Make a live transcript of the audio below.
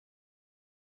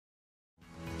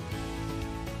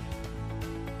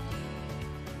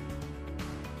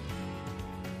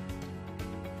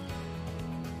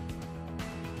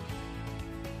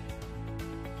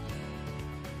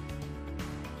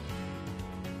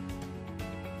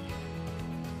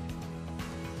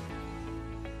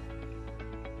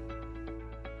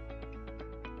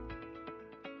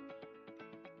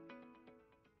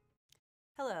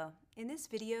Hello. In this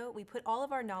video, we put all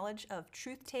of our knowledge of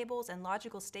truth tables and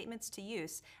logical statements to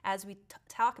use as we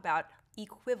talk about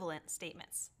equivalent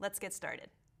statements. Let's get started.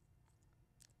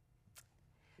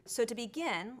 So to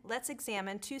begin, let's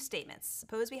examine two statements.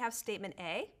 Suppose we have statement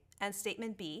A and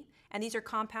statement B, and these are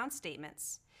compound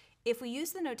statements. If we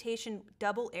use the notation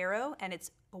double arrow, and it's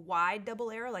a wide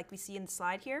double arrow like we see in the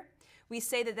slide here, we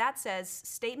say that that says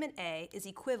statement A is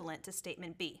equivalent to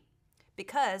statement B,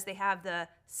 because they have the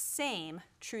same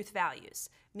truth values,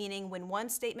 meaning when one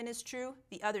statement is true,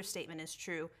 the other statement is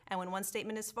true, and when one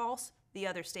statement is false, the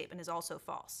other statement is also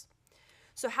false.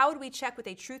 So how would we check with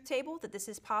a truth table that this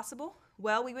is possible?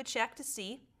 Well, we would check to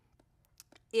see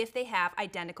if they have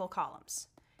identical columns.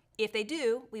 If they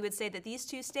do, we would say that these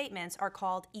two statements are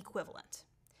called equivalent.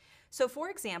 So for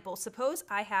example, suppose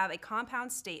I have a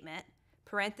compound statement,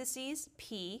 parentheses,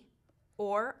 P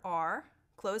or R,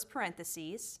 close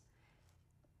parentheses,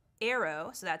 arrow,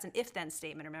 so that's an if-then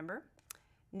statement, remember,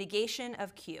 negation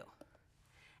of Q.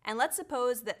 And let's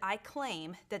suppose that I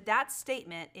claim that that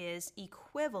statement is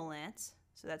equivalent,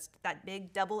 so that's that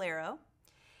big double arrow,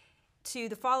 to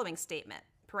the following statement,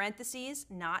 parentheses,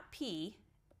 not P,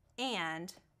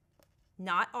 and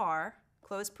not R,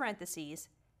 close parentheses,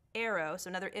 arrow, so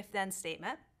another if-then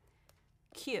statement,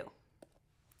 Q.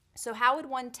 So how would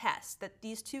one test that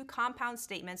these two compound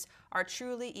statements are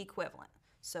truly equivalent?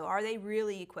 So are they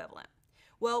really equivalent?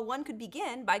 Well, one could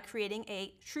begin by creating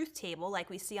a truth table like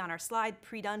we see on our slide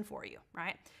pre-done for you,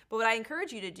 right? But what I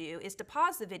encourage you to do is to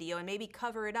pause the video and maybe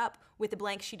cover it up with a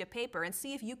blank sheet of paper and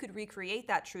see if you could recreate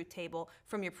that truth table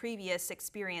from your previous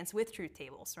experience with truth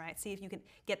tables, right? See if you can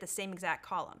get the same exact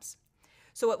columns.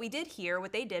 So what we did here,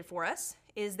 what they did for us,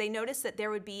 is they noticed that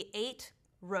there would be 8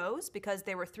 rows because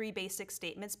there were 3 basic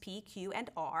statements, P, Q,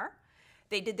 and R.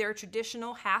 They did their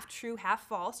traditional half true, half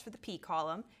false for the P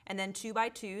column, and then 2 by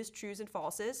 2s, trues and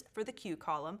falses, for the Q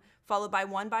column, followed by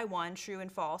 1 by 1, true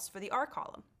and false, for the R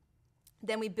column.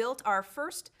 Then we built our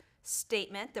first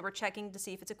statement that we're checking to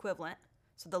see if it's equivalent,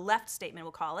 so the left statement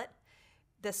we'll call it.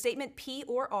 The statement P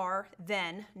or R,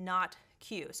 then not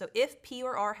Q. So if P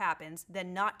or R happens,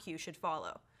 then not Q should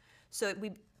follow. So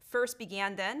we first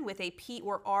began then with a P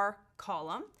or R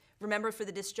column. Remember, for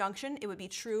the disjunction, it would be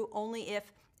true only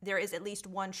if there is at least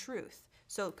one truth.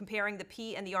 So comparing the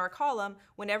P and the R column,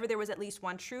 whenever there was at least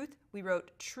one truth, we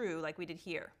wrote true like we did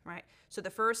here, right? So the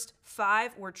first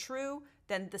 5 were true,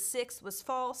 then the 6th was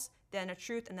false, then a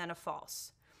truth, and then a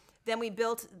false. Then we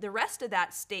built the rest of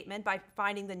that statement by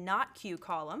finding the not Q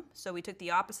column. So we took the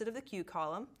opposite of the Q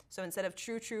column. So instead of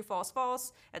true, true, false,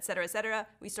 false, etc.,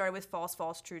 we started with false,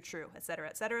 false, true, true,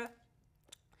 etc.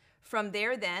 From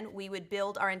there then, we would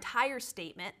build our entire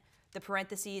statement, the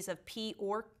parentheses of P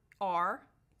or R,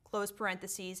 close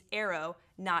parentheses, arrow,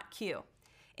 not Q.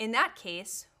 In that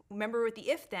case, remember with the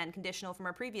if-then conditional from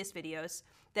our previous videos,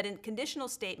 that a conditional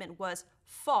statement was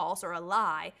false or a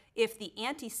lie if the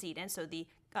antecedent, so the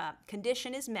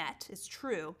condition is met, is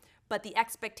true, but the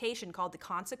expectation called the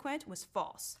consequent was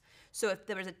false. So if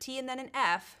there was a T and then an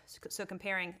F, so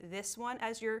comparing this one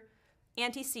as your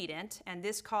antecedent and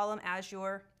this column as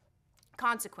your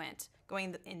consequent,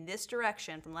 going in this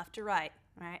direction from left to right,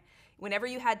 right? Whenever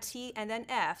you had T and then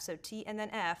F, so T and then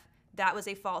F, that was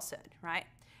a falsehood, right?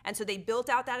 And so they built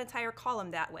out that entire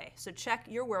column that way. So check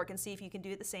your work and see if you can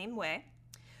do it the same way.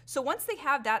 So once they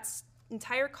have that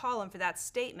entire column for that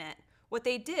statement, what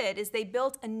they did is they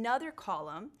built another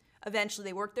column, eventually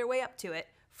they worked their way up to it,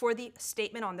 for the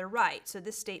statement on the right. So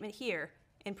this statement here,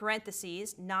 in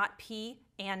parentheses, not P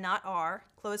and not R,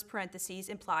 close parentheses,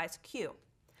 implies Q.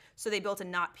 So they built a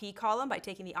not P column by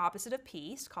taking the opposite of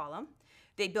P's column.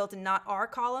 They built a not R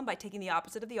column by taking the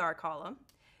opposite of the R column.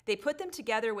 They put them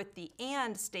together with the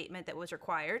and statement that was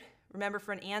required. Remember,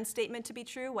 for an and statement to be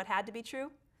true, what had to be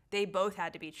true? They both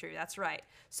had to be true, that's right.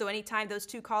 So anytime those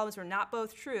two columns were not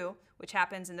both true, which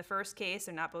happens in the first case,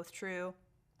 they're not both true,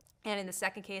 and in the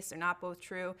second case, they're not both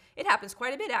true. It happens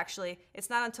quite a bit, actually.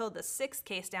 It's not until the 6th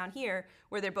case down here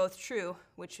where they're both true,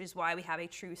 which is why we have a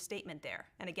true statement there.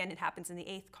 And again, it happens in the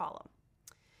 8th column,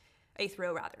 8th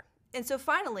row rather. And so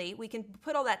finally, we can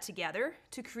put all that together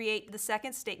to create the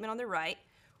second statement on the right,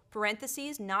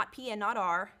 parentheses, not P and not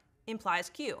R,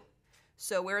 implies Q.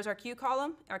 So where's our Q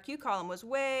column? Our Q column was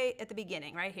way at the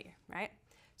beginning, right here, right?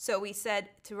 So we said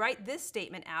to write this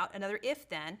statement out, another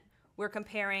if-then, we're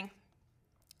comparing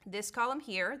this column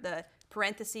here, the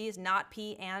parentheses, not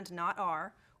P and not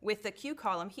R, with the Q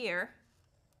column here,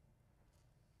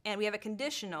 and we have a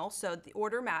conditional, so the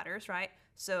order matters, right?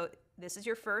 So this is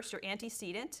your first, your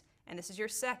antecedent, and this is your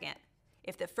second.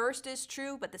 If the first is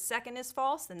true but the second is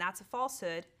false, then that's a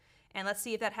falsehood. And let's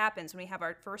see if that happens when we have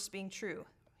our first being true.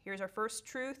 Here's our first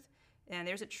truth, And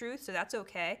there's a truth, so that's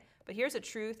okay. But here's a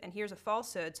truth, and here's a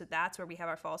falsehood, so that's where we have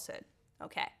our falsehood.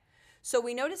 Okay. So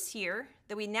we notice here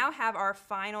that we now have our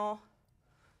final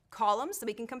columns that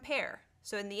we can compare.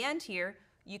 So in the end here,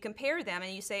 you compare them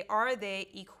and you say, are they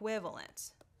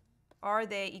equivalent? Are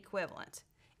they equivalent?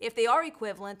 If they are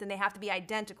equivalent, then they have to be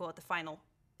identical at the final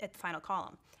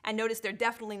column. And notice they're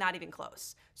definitely not even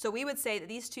close. So we would say that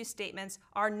these two statements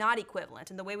are not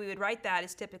equivalent. And the way we would write that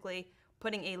is typically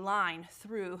putting a line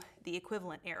through the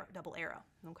equivalent arrow, double arrow,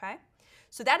 okay?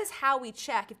 So that is how we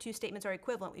check if two statements are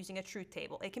equivalent using a truth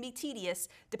table. It can be tedious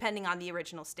depending on the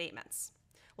original statements.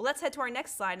 Well, let's head to our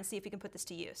next slide and see if we can put this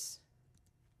to use.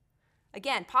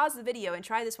 Again, pause the video and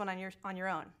try this one on your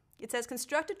own. It says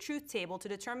construct a truth table to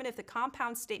determine if the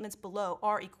compound statements below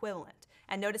are equivalent.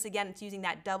 And notice again, it's using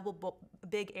that double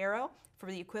big arrow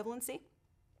for the equivalency.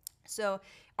 So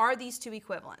are these two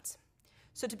equivalent?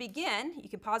 So to begin, you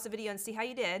can pause the video and see how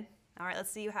you did. All right,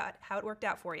 let's see how it worked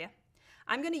out for you.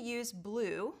 I'm going to use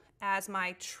blue as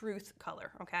my truth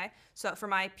color, okay? So for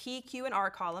my P, Q, and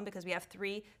R column, because we have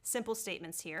three simple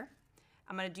statements here,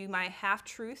 I'm going to do my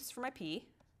half-truths for my P,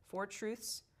 4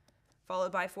 truths,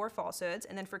 followed by 4 falsehoods.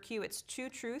 And then for Q, it's 2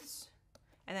 truths,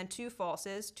 and then 2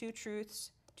 falses, 2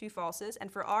 truths, 2 falses.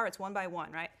 And for R, it's 1 by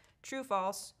 1, right? True,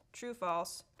 false, true,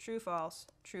 false, true, false,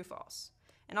 true, false.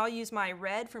 And I'll use my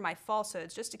red for my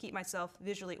falsehoods just to keep myself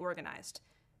visually organized.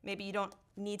 Maybe you don't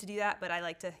need to do that, but I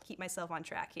like to keep myself on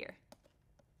track here.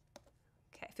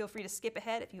 Okay, feel free to skip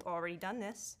ahead if you've already done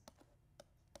this.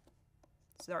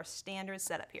 This is our standard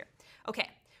setup here. Okay,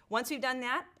 once we've done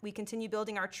that, we continue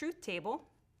building our truth table.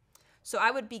 So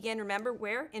I would begin, remember,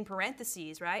 where? In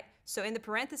parentheses, right? So in the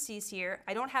parentheses here,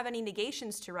 I don't have any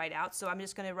negations to write out, so I'm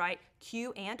just going to write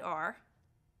Q and R.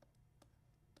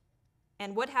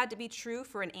 And what had to be true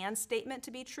for an and statement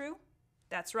to be true?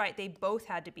 That's right, they both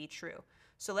had to be true.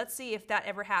 So let's see if that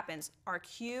ever happens. Are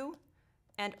Q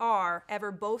and R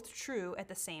ever both true at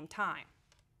the same time?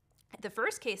 In the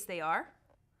first case, they are.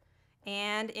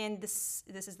 And in this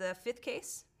is the 5th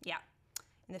case? Yeah,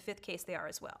 in the 5th case, they are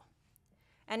as well.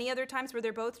 Any other times where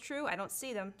they're both true? I don't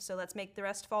see them, so let's make the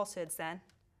rest falsehoods then.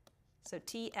 So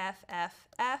T, F, F,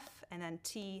 F, and then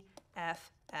T,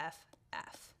 F, F,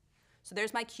 F. So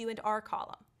there's my Q and R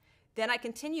column. Then I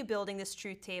continue building this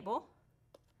truth table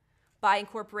by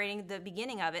incorporating the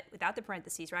beginning of it without the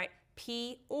parentheses, right?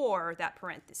 P or that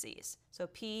parentheses. So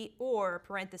P or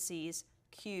parentheses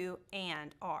Q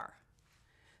and R.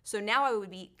 So now I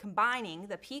would be combining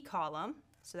the P column,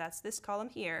 so that's this column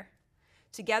here,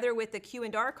 together with the Q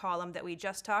and R column that we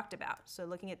just talked about. So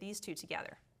looking at these two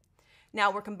together. Now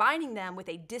we're combining them with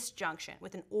a disjunction,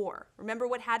 with an or. Remember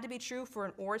what had to be true for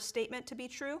an or statement to be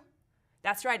true?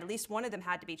 That's right, at least one of them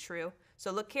had to be true.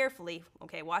 So look carefully.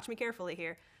 Okay, watch me carefully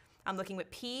here. I'm looking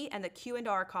at P and the Q and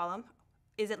R column.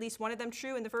 Is at least one of them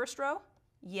true in the first row?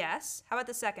 Yes. How about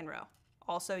the second row?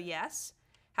 Also yes.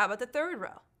 How about the third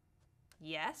row?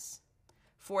 Yes.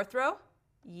 4th row?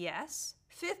 Yes.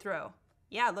 5th row?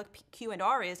 Yeah, look, Q and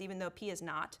R is, even though P is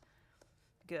not.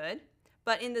 Good.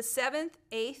 But in the 6th,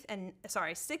 7th,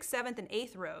 and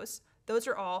 8th rows, those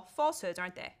are all falsehoods,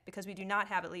 aren't they? Because we do not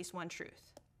have at least one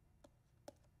truth.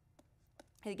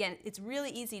 And again, it's really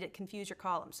easy to confuse your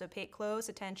columns, so pay close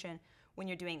attention when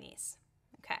you're doing these.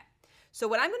 Okay. So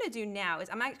what I'm going to do now is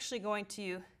I'm actually going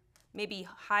to maybe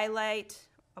highlight,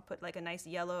 I'll put like a nice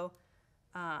yellow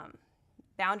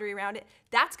boundary around it.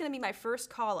 That's going to be my first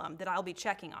column that I'll be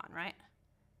checking on, right?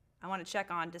 I want to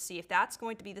check on to see if that's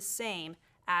going to be the same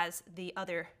as the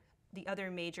other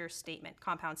major statement,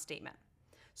 compound statement.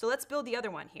 So let's build the other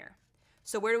one here.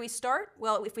 So where do we start?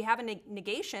 Well, if we have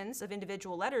negations of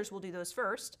individual letters, we'll do those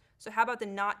first. So how about the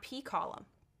not P column?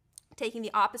 Taking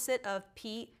the opposite of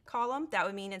P column, that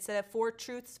would mean instead of 4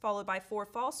 truths followed by 4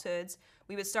 falsehoods,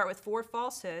 we would start with 4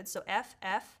 falsehoods. So F,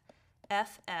 F,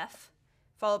 F, F,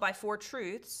 followed by 4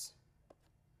 truths,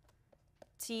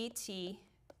 T, T,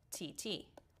 T, T,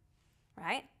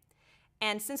 right?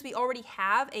 And since we already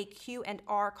have a Q and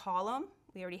R column,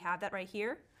 we already have that right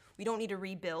here, we don't need to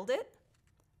rebuild it.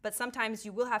 But sometimes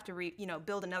you will have to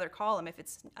build another column if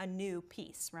it's a new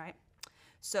piece, right?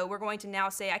 So we're going to now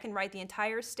say I can write the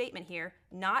entire statement here,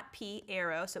 not P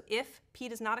arrow. So if P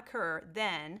does not occur,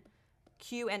 then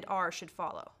Q and R should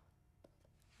follow,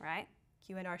 right?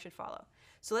 Q and R should follow.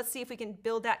 So let's see if we can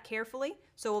build that carefully.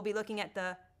 So we'll be looking at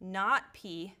the not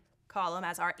P column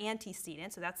as our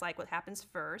antecedent. So that's like what happens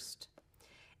first.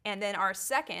 And then our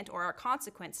second, or our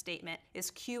consequent statement,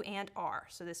 is Q and R.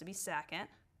 So this would be second.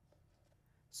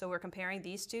 So we're comparing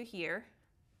these two here.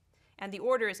 And the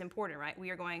order is important, right?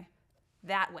 We are going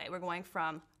that way. We're going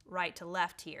from right to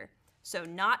left here. So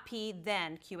not P,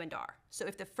 then Q and R. So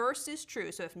if the first is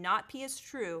true, so if not P is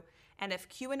true, and if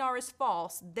Q and R is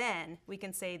false, then we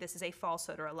can say this is a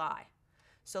falsehood or a lie.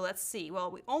 So let's see. Well,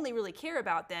 we only really care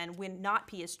about then when not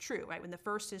P is true, right? When the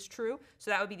first is true. So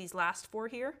that would be these last four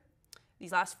here,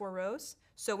 these last four rows.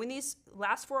 So when these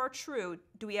last four are true,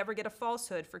 do we ever get a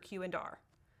falsehood for Q and R?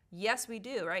 Yes, we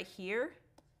do, right? Here,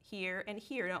 here, and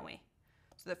here, don't we?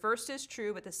 So the first is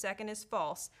true, but the second is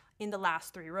false in the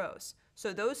last three rows.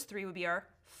 So those three would be our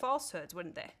falsehoods,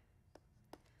 wouldn't they?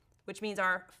 Which means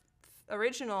our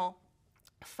original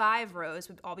 5 rows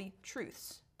would all be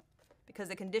truths, because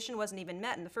the condition wasn't even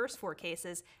met in the first 4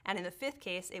 cases, and in the 5th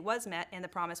case, it was met and the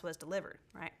promise was delivered,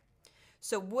 right?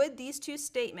 So would these two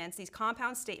statements, these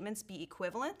compound statements, be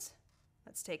equivalent?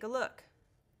 Let's take a look.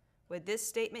 Would this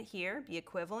statement here be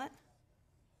equivalent?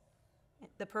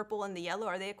 The purple and the yellow,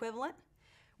 are they equivalent?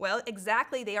 Well,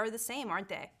 exactly, they are the same, aren't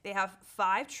they? They have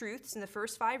 5 truths in the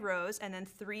first 5 rows and then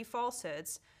 3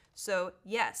 falsehoods. So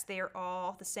yes, they are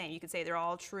all the same. You could say they're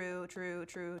all true, true,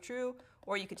 true, true,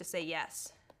 or you could just say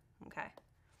yes. Okay.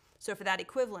 So for that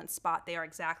equivalent spot, they are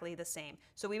exactly the same.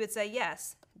 So we would say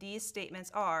yes, these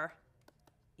statements are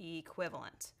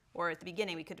equivalent. Or at the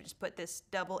beginning, we could have just put this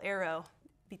double arrow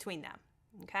between them.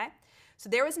 Okay? So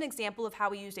there was an example of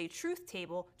how we used a truth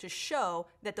table to show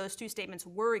that those two statements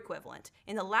were equivalent.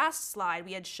 In the last slide,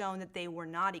 we had shown that they were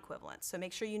not equivalent. So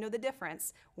make sure you know the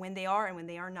difference when they are and when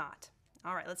they are not.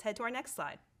 All right, let's head to our next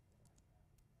slide.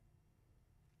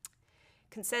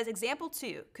 It says, example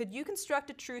 2, could you construct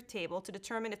a truth table to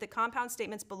determine if the compound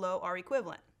statements below are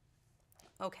equivalent?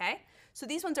 Okay, so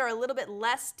these ones are a little bit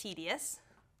less tedious.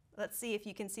 Let's see if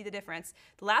you can see the difference.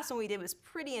 The last one we did was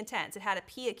pretty intense. It had a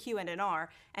P, a Q, and an R,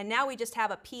 and now we just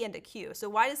have a P and a Q. So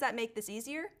why does that make this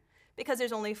easier? Because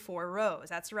there's only 4 rows,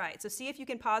 that's right. So see if you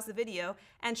can pause the video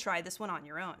and try this one on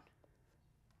your own.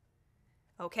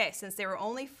 Okay, since there were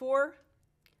only 4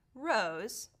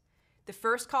 rows, the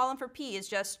first column for P is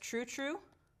just true, true,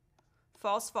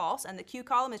 false, false, and the Q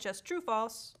column is just true,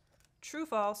 false, true,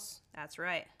 false. That's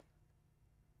right.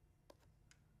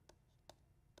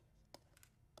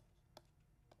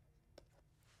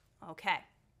 Okay.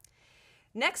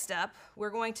 Next up, we're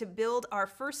going to build our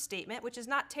first statement, which is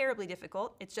not terribly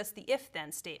difficult. It's just the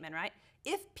if-then statement, right?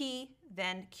 If P,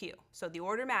 then Q. So the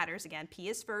order matters. Again, P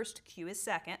is first, Q is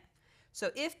second. So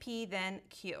if P, then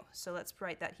Q. So let's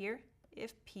write that here.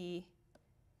 If P,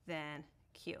 then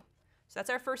Q. So that's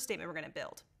our first statement we're going to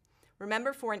build.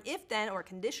 Remember, for an if-then or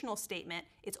conditional statement,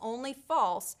 it's only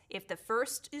false if the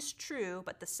first is true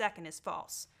but the second is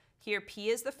false. Here, P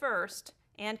is the first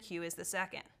and Q is the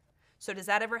second. So does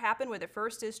that ever happen where the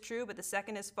first is true but the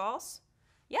second is false?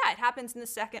 Yeah, it happens in the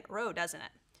second row, doesn't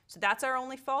it? So that's our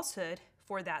only falsehood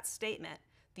for that statement.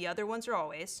 The other ones are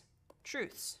always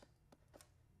truths.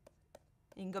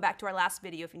 You can go back to our last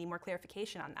video if you need more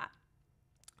clarification on that.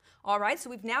 All right, so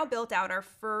we've now built out our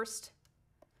first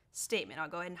statement. I'll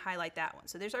go ahead and highlight that one.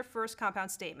 So there's our first compound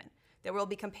statement that we'll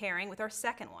be comparing with our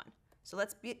second one. So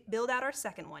let's build out our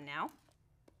second one now.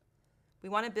 We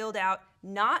want to build out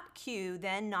not Q,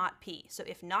 then not P. So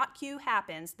if not Q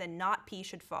happens, then not P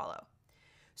should follow.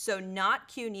 So not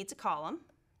Q needs a column.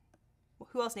 Well,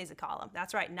 who else needs a column?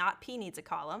 That's right, not P needs a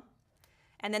column.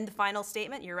 And then the final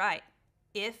statement, you're right.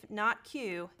 If not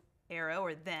Q, arrow,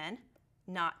 or then,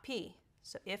 not P.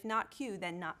 So if not Q,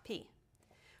 then not P.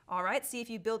 All right, see if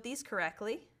you built these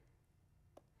correctly.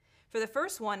 For the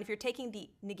first one, if you're taking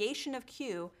the negation of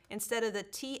Q, instead of the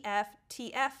TF,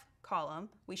 TF column,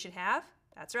 we should have,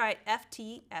 that's right,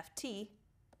 FT, FT.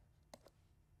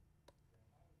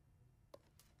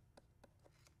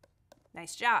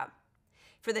 Nice job.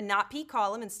 For the not P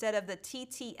column, instead of the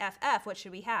TTFF, what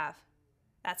should we have?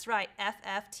 That's right,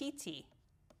 FFTT.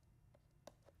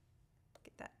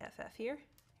 Get that FF here.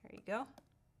 There you go.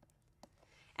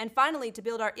 And finally, to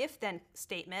build our if-then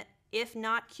statement, if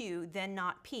not Q, then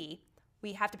not P,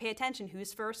 we have to pay attention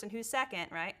who's first and who's second,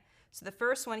 right? So the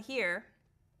first one here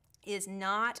is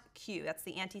not Q. That's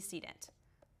the antecedent.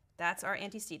 That's our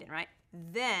antecedent, right?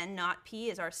 Then not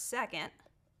P is our second.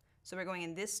 So we're going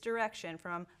in this direction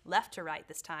from left to right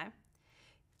this time.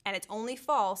 And it's only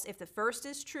false if the first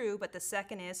is true but the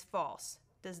second is false.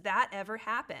 Does that ever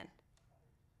happen?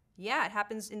 Yeah, it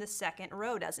happens in the second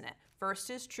row, doesn't it?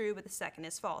 First is true but the second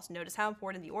is false. Notice how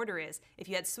important the order is. If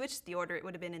you had switched the order, it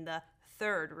would have been in the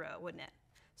third row, wouldn't it?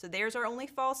 So there's our only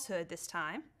falsehood this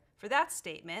time for that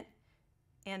statement.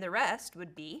 And the rest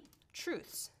would be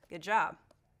truths. Good job.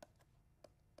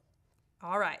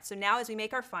 All right, so now as we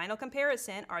make our final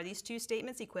comparison, are these two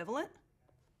statements equivalent?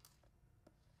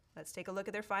 Let's take a look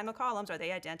at their final columns. Are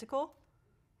they identical?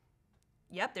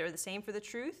 Yep, they're the same for the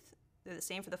truth. They're the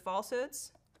same for the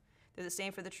falsehoods. They're the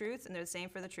same for the truths, and they're the same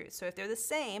for the truths. So if they're the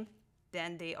same,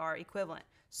 then they are equivalent.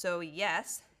 So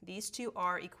yes, these two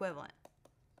are equivalent.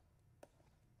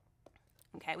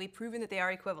 Okay, we've proven that they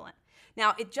are equivalent.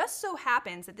 Now, it just so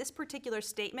happens that this particular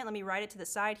statement, let me write it to the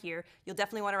side here. You'll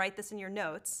definitely want to write this in your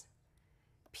notes.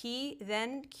 P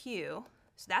then Q.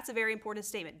 So that's a very important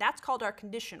statement. That's called our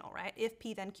conditional, right? If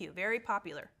P then Q. Very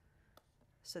popular.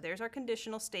 So there's our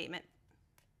conditional statement.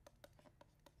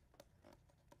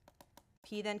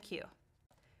 P then Q.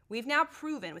 We've now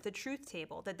proven with the truth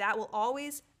table that that will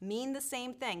always mean the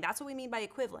same thing. That's what we mean by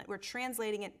equivalent. We're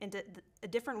translating it into a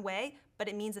different way, but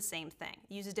it means the same thing.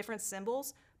 It uses different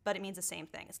symbols, but it means the same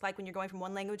thing. It's like when you're going from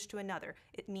one language to another.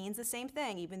 It means the same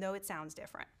thing, even though it sounds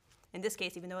different. In this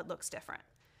case, even though it looks different.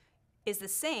 Is the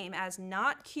same as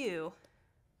not Q,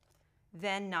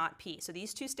 then not P. So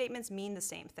these two statements mean the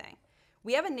same thing.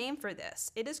 We have a name for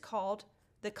this. It is called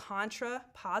the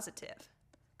contrapositive.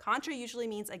 Contra usually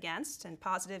means against, and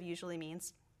positive usually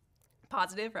means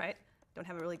positive, right? Don't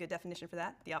have a really good definition for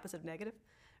that, the opposite of negative.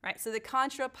 Right, so the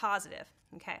contrapositive,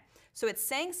 okay? So it's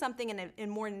saying something in a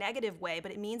more negative way,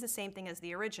 but it means the same thing as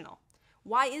the original.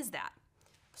 Why is that?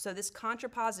 So this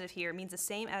contrapositive here means the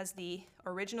same as the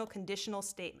original conditional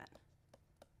statement.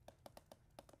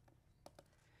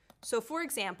 So for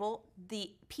example,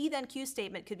 the P then Q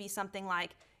statement could be something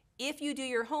like, if you do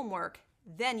your homework,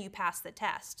 then you pass the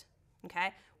test.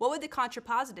 Okay, what would the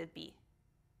contrapositive be?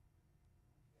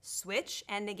 Switch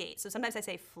and negate. So sometimes I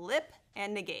say flip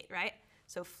and negate, right?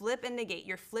 So flip and negate.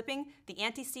 You're flipping the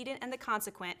antecedent and the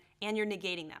consequent, and you're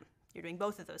negating them. You're doing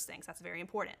both of those things. That's very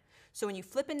important. So when you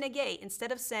flip and negate,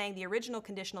 instead of saying the original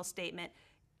conditional statement,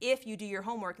 if you do your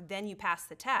homework, then you pass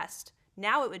the test,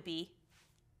 now it would be,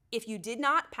 if you did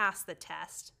not pass the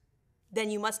test,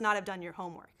 then you must not have done your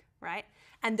homework, right?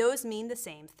 And those mean the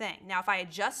same thing. Now, if I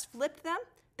had just flipped them,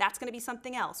 that's going to be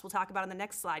something else we'll talk about on the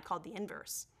next slide called the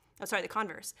inverse. Oh, sorry, the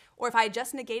converse. Or if I had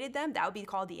just negated them, that would be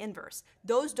called the inverse.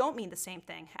 Those don't mean the same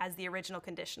thing as the original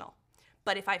conditional.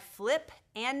 But if I flip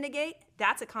and negate,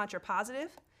 that's a contrapositive,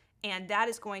 and that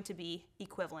is going to be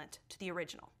equivalent to the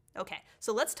original. Okay,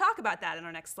 so let's talk about that in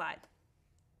our next slide.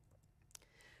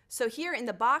 So here in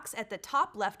the box at the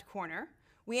top left corner,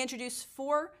 we introduce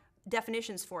 4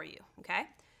 definitions for you, okay?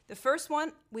 The first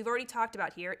one we've already talked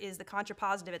about here is the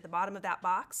contrapositive at the bottom of that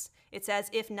box. It says,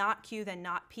 if not Q, then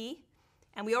not P.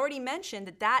 And we already mentioned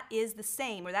that that is the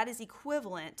same, or that is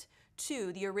equivalent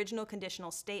to the original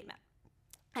conditional statement.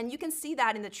 And you can see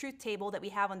that in the truth table that we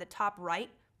have on the top right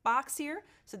box here.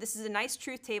 So this is a nice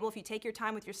truth table. If you take your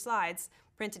time with your slides,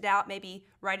 print it out, maybe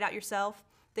write it out yourself.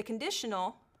 The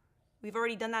conditional, we've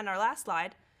already done that in our last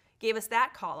slide, gave us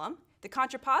that column. The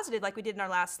contrapositive, like we did in our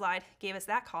last slide, gave us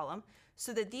that column,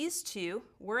 so that these two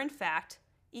were in fact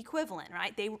equivalent,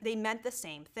 right? They meant the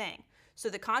same thing. So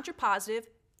the contrapositive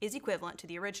is equivalent to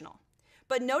the original.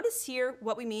 But notice here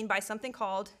what we mean by something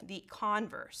called the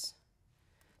converse.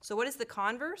 So what is the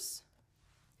converse?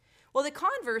 Well, the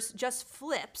converse just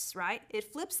flips, right? It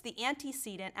flips the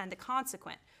antecedent and the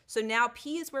consequent. So now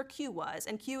P is where Q was,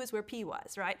 and Q is where P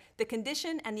was, right? The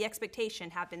condition and the expectation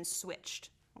have been switched,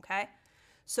 okay?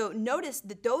 So notice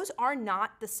that those are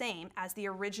not the same as the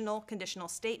original conditional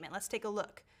statement. Let's take a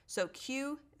look. So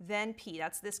Q, then P.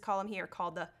 That's this column here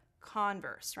called the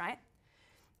converse, right?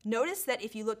 Notice that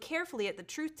if you look carefully at the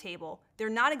truth table, they're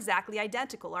not exactly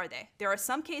identical, are they? There are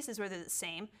some cases where they're the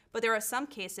same, but there are some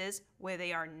cases where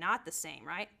they are not the same,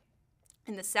 right?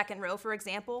 In the second row, for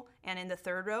example, and in the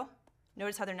third row,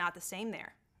 notice how they're not the same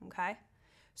there, okay?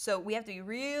 So we have to be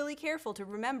really careful to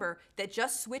remember that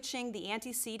just switching the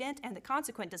antecedent and the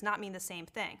consequent does not mean the same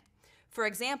thing. For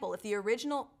example, if the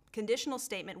original conditional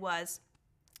statement was,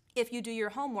 if you do your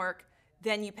homework,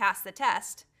 then you pass the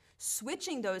test,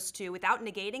 switching those two without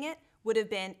negating it would have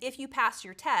been, if you pass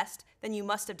your test, then you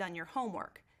must have done your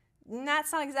homework. And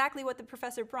that's not exactly what the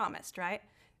professor promised, right?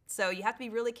 So you have to be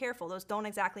really careful. Those don't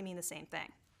exactly mean the same thing.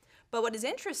 But what is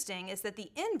interesting is that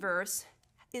the inverse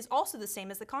is also the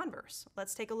same as the converse.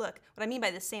 Let's take a look. What I mean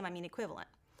by the same, I mean equivalent.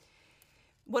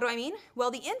 What do I mean? Well,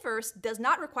 the inverse does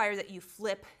not require that you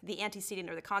flip the antecedent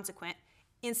or the consequent.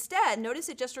 Instead, notice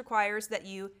it just requires that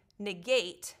you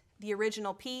negate the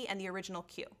original P and the original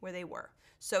Q, where they were.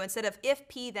 So instead of if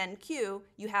P then Q,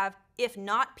 you have if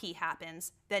not P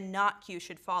happens, then not Q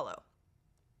should follow.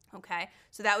 Okay,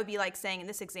 so that would be like saying in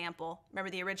this example, remember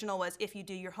the original was if you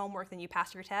do your homework, then you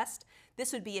pass your test.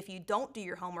 This would be if you don't do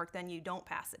your homework, then you don't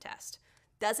pass the test.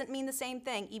 Doesn't mean the same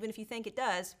thing, even if you think it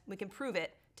does, we can prove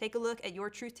it. Take a look at your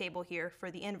truth table here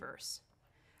for the inverse.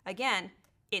 Again,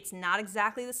 it's not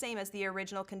exactly the same as the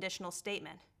original conditional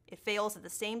statement. It fails at the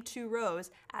same 2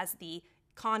 rows as the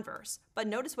converse. But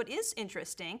notice what is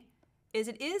interesting is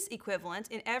it is equivalent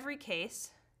in every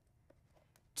case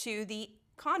to the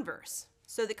converse.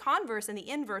 So the converse and the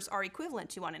inverse are equivalent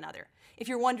to one another. If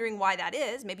you're wondering why that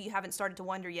is, maybe you haven't started to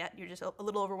wonder yet, you're just a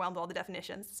little overwhelmed with all the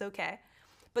definitions, it's okay.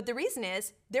 But the reason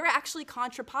is they're actually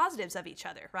contrapositives of each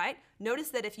other, right? Notice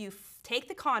that if you take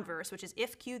the converse, which is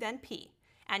if Q then P,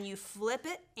 and you flip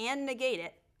it and negate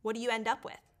it, what do you end up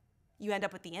with? You end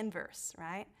up with the inverse,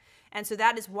 right? And so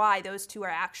that is why those two are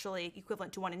actually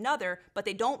equivalent to one another, but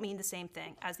they don't mean the same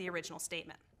thing as the original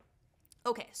statement.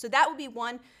 Okay, so that will be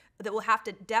one that we'll have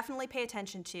to definitely pay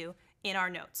attention to in our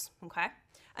notes, okay?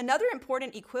 Another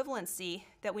important equivalency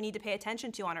that we need to pay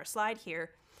attention to on our slide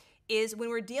here is when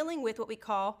we're dealing with what we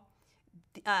call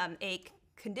a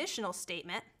conditional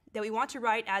statement that we want to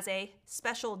write as a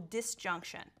special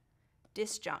disjunction.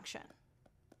 Disjunction.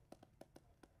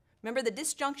 Remember, the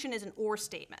disjunction is an or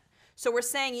statement. So we're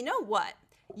saying, you know what?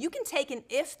 You can take an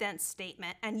if-then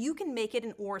statement and you can make it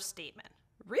an or statement.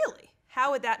 Really?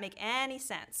 How would that make any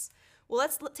sense? Well,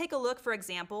 let's take a look, for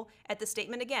example, at the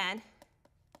statement again.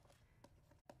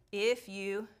 If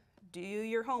you do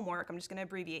your homework, I'm just going to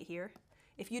abbreviate here.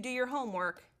 If you do your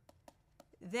homework,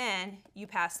 then you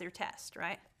pass your test,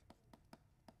 right?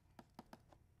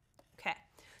 Okay.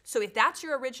 So if that's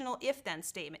your original if-then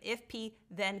statement, if P,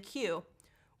 then Q,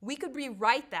 we could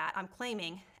rewrite that, I'm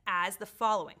claiming, as the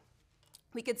following.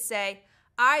 We could say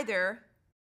either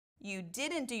you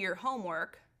didn't do your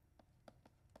homework,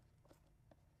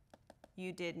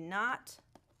 you did not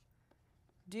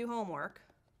do homework,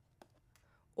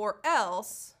 or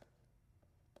else,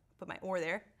 put my or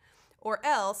there, or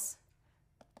else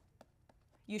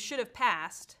you should have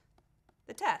passed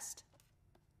the test.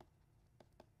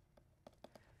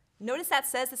 Notice that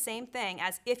says the same thing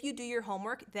as if you do your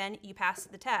homework, then you pass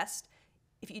the test.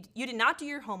 If you did not do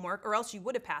your homework, or else you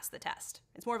would have passed the test.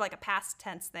 It's more of like a past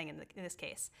tense thing in this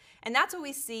case. And that's what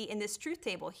we see in this truth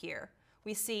table here.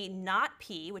 We see not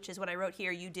P, which is what I wrote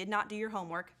here, you did not do your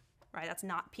homework, right? That's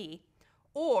not P.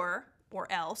 Or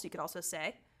else, you could also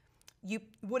say, you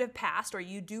would have passed, or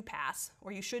you do pass,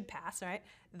 or you should pass, right,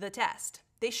 the test.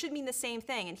 They should mean the same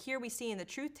thing. And here we see in the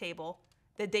truth table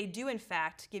that they do, in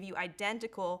fact, give you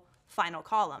identical final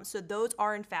columns. So those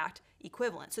are, in fact,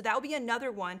 equivalent. So that will be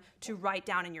another one to write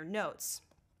down in your notes.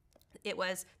 It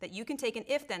was that you can take an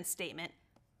if-then statement,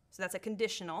 so that's a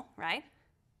conditional, right?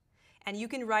 And you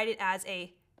can write it as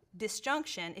a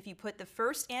disjunction if you put the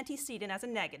first antecedent as a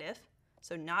negative,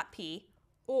 so not P,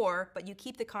 but you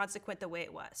keep the consequent the way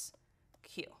it was,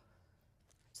 Q.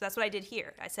 So that's what I did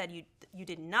here. I said you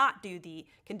did not do the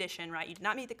condition, right? You did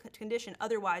not meet the condition,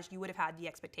 otherwise you would have had the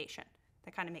expectation.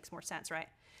 That kind of makes more sense, right?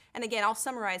 And again, I'll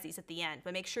summarize these at the end,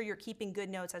 but make sure you're keeping good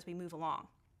notes as we move along.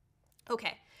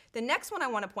 Okay, the next one I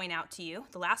want to point out to you,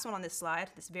 the last one on this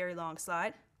slide, this very long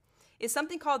slide, is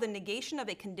something called the negation of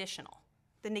a conditional.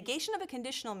 The negation of a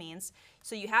conditional means,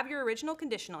 so you have your original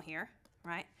conditional here,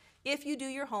 right? If you do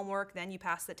your homework, then you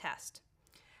pass the test.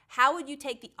 How would you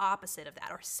take the opposite of that,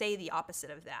 or say the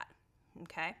opposite of that,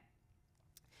 okay?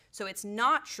 So it's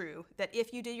not true that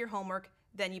if you did your homework,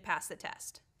 then you pass the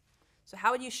test. So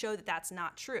how would you show that that's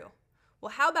not true?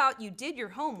 Well, how about you did your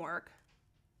homework,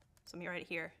 so let me write it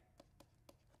here.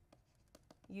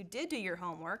 You did do your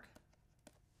homework,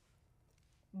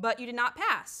 but you did not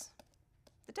pass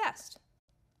the test.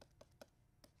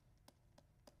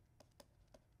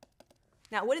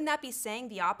 Now, wouldn't that be saying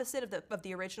the opposite of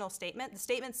the original statement? The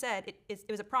statement said it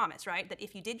was a promise, right? That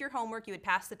if you did your homework, you would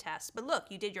pass the test. But look,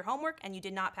 you did your homework and you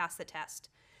did not pass the test.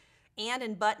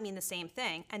 And but mean the same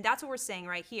thing. And that's what we're saying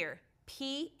right here.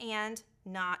 P and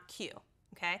not Q,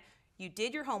 okay? You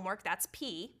did your homework, that's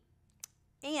P.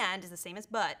 And is the same as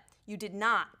but. You did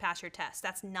not pass your test.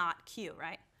 That's not Q,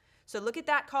 right? So look at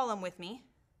that column with me.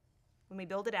 When we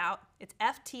build it out, it's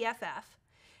FTFF.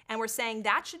 And we're saying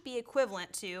that should be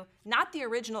equivalent to not the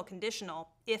original conditional,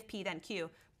 if P then Q,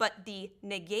 but the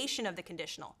negation of the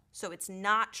conditional. So it's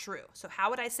not true. So how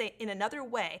would I say in another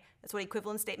way, that's what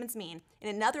equivalent statements mean,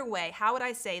 in another way, how would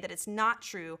I say that it's not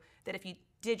true that if you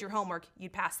did your homework,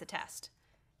 you'd pass the test?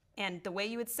 And the way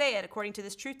you would say it, according to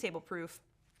this truth table proof,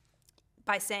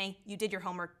 by saying you did your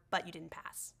homework, but you didn't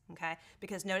pass, okay?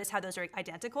 Because notice how those are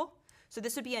identical. So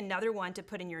this would be another one to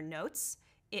put in your notes.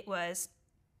 It was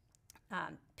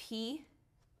P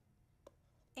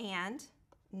and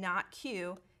not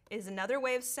Q is another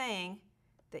way of saying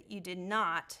that you did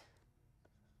not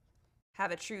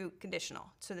have a true conditional.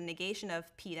 So the negation of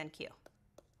P then Q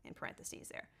in parentheses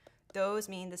there. Those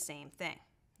mean the same thing,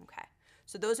 okay?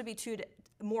 So those would be two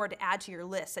more to add to your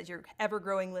list, as your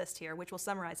ever-growing list here, which we'll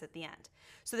summarize at the end.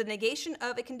 So the negation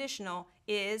of a conditional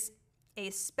is a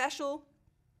special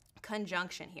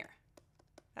conjunction here.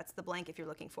 That's the blank if you're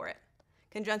looking for it.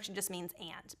 Conjunction just means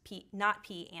and, P, not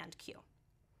P and Q.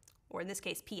 Or in this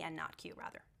case, P and not Q,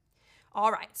 rather.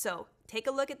 All right, so take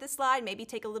a look at this slide, maybe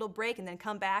take a little break, and then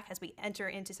come back as we enter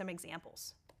into some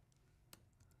examples.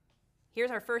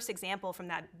 Here's our first example from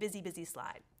that busy, busy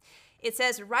slide. It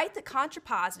says, write the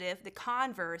contrapositive, the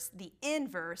converse, the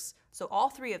inverse, so all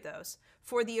three of those,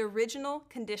 for the original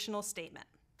conditional statement.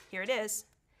 Here it is.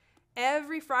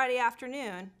 Every Friday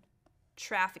afternoon,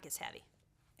 traffic is heavy.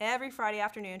 Every Friday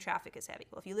afternoon, traffic is heavy.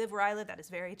 Well, if you live where I live, that is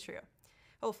very true.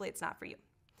 Hopefully it's not for you.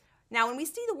 Now, when we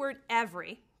see the word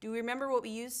every, do we remember what we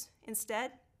use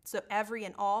instead? So every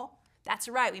and all? That's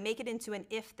right, we make it into an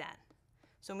if then.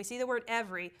 So when we see the word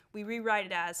every, we rewrite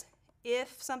it as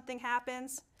if something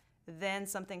happens, then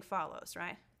something follows,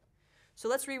 right? So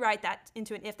let's rewrite that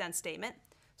into an if then statement.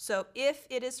 So if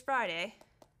it is Friday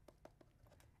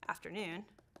afternoon,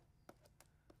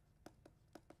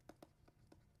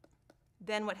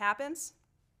 then what happens?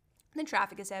 Then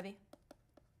traffic is heavy.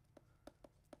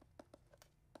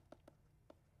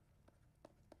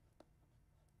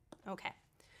 Okay,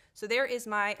 so there is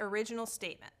my original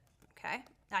statement, okay?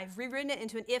 I've rewritten it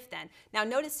into an if then. Now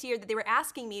notice here that they were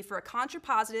asking me for a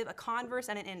contrapositive, a converse,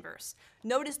 and an inverse.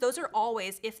 Notice those are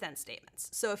always if then statements.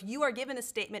 So if you are given a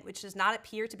statement which does not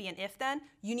appear to be an if then,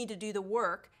 you need to do the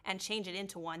work and change it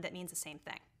into one that means the same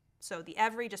thing. So the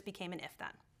every just became an if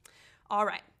then. All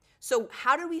right, so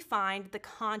how do we find the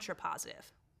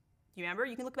contrapositive? You remember?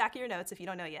 You can look back at your notes if you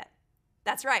don't know yet.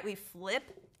 That's right, we flip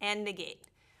and negate.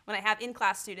 When I have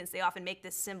in-class students, they often make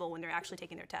this symbol when they're actually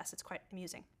taking their tests. It's quite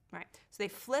amusing, right? So they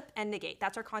flip and negate.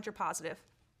 That's our contrapositive.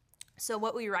 So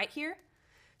what we write here,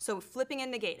 so flipping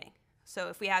and negating. So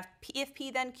if we have P, if P,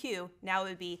 then Q, now it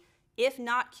would be if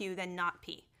not Q, then not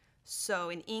P. So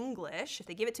in English, if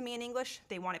they give it to me in English,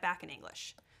 they want it back in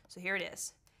English. So here it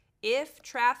is. If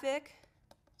traffic,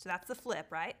 so that's the flip,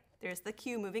 right? There's the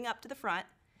Q moving up to the front,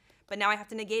 but now I have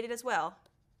to negate it as well.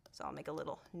 So I'll make a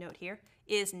little note here.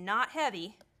 Is not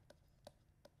heavy,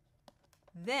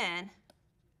 then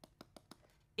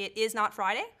it is not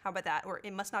Friday. How about that? Or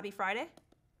it must not be Friday.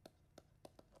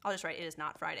 I'll just write it is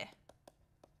not Friday.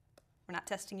 We're not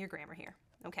testing your grammar here.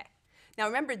 Okay. Now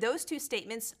remember, those two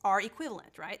statements are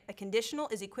equivalent, right? A conditional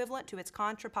is equivalent to its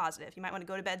contrapositive. You might want to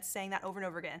go to bed saying that over and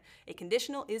over again. A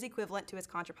conditional is equivalent to its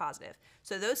contrapositive.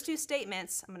 So those two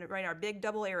statements, I'm going to write our big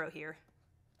double arrow here.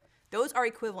 Those are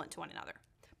equivalent to one another.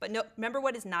 But no, remember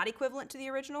what is not equivalent to the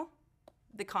original?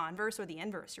 The converse or the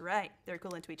inverse. You're right. They're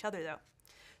equivalent to each other, though.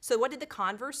 So what did the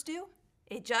converse do?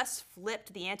 It just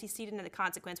flipped the antecedent and the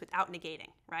consequence without negating,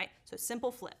 right? So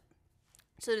simple flip.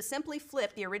 So to simply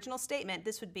flip the original statement,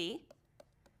 this would be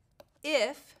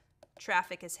if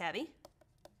traffic is heavy,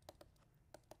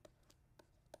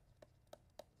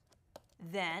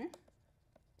 then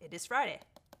it is Friday.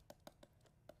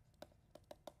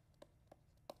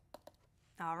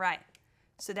 All right.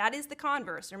 So that is the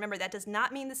converse. Remember, that does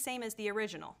not mean the same as the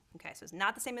original. Okay, so it's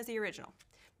not the same as the original.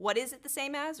 What is it the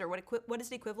same as, or what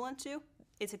is it equivalent to?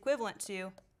 It's equivalent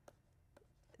to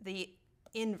the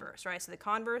inverse, right? So the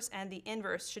converse and the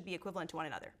inverse should be equivalent to one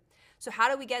another. So how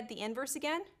do we get the inverse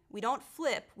again? We don't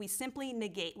flip, we simply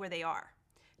negate where they are.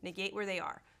 Negate where they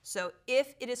are. So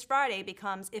if it is Friday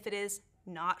becomes if it is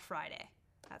not Friday.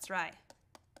 That's right.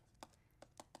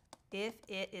 If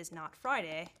it is not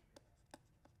Friday,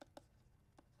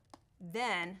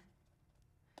 then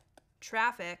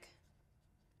traffic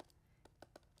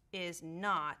is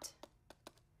not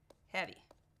heavy.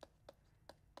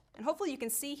 And hopefully you can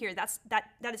see here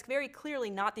that is very clearly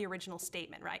not the original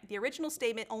statement, right? The original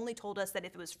statement only told us that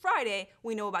if it was Friday,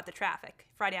 we know about the traffic.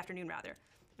 Friday afternoon, rather.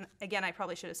 And again, I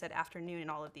probably should have said afternoon in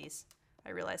all of these. I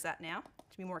realize that now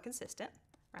to be more consistent,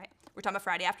 right? We're talking about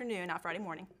Friday afternoon, not Friday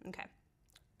morning. Okay.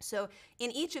 So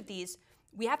in each of these,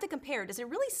 we have to compare. Does it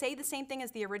really say the same thing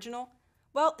as the original?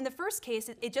 Well, in the first case,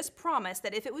 it just promised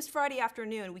that if it was Friday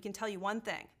afternoon, we can tell you one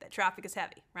thing, that traffic is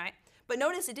heavy, right? But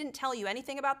notice it didn't tell you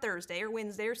anything about Thursday or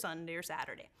Wednesday or Sunday or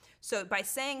Saturday. So by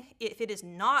saying if it is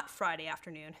not Friday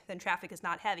afternoon, then traffic is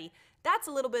not heavy, that's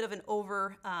a little bit of an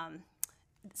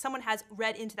someone has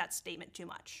read into that statement too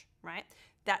much, right?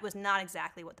 That was not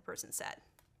exactly what the person said.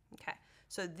 Okay,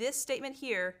 so this statement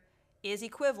here is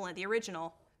equivalent, the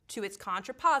original, to its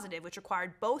contrapositive, which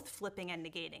required both flipping and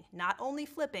negating. Not only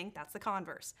flipping, that's the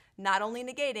converse. Not only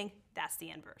negating, that's the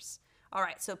inverse. All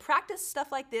right, so practice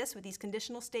stuff like this with these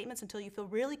conditional statements until you feel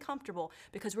really comfortable,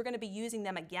 because we're going to be using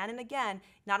them again and again,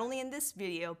 not only in this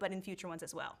video, but in future ones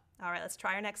as well. All right, let's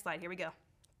try our next slide. Here we go.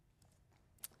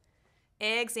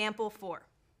 Example 4.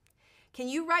 Can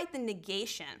you write the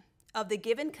negation of the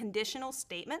given conditional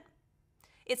statement?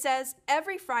 It says,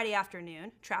 every Friday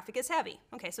afternoon, traffic is heavy.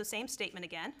 Okay, so same statement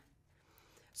again.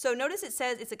 So notice it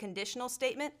says it's a conditional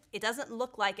statement. It doesn't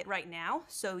look like it right now,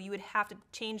 so you would have to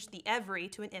change the every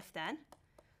to an if then.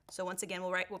 So once again,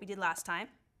 we'll write what we did last time.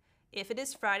 If it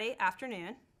is Friday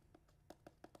afternoon,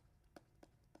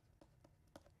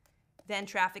 then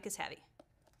traffic is heavy.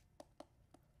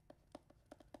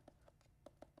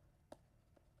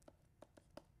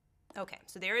 Okay,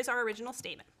 so there is our original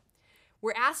statement.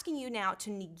 We're asking you now to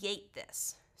negate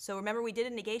this. So remember we did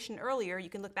a negation earlier. You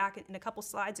can look back in a couple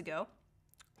slides ago.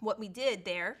 What we did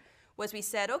there was we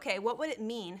said, okay, what would it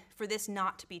mean for this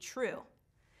not to be true?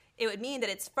 It would mean that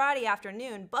it's Friday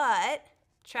afternoon, but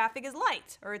traffic is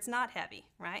light, or it's not heavy,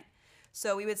 right?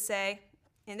 So we would say,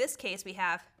 in this case, we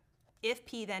have if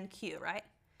P then Q, right?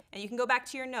 And you can go back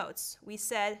to your notes. We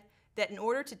said that in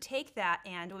order to take that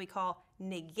and what we call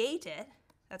negate it,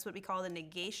 that's what we call the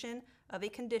negation of a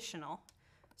conditional.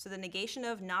 So the negation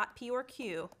of not P or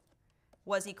Q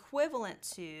was equivalent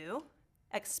to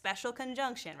a special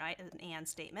conjunction, right, an and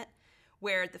statement,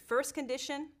 where the first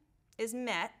condition is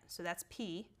met, so that's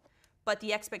P, but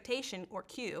the expectation, or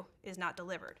Q, is not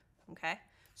delivered, okay?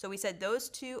 So we said those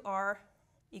two are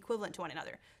equivalent to one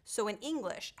another. So in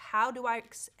English, how do I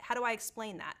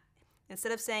explain that?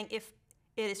 Instead of saying if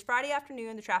it is Friday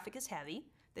afternoon, the traffic is heavy,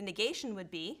 the negation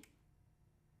would be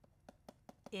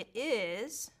it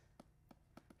is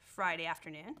Friday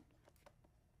afternoon.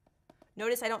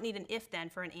 Notice I don't need an if then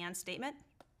for an and statement,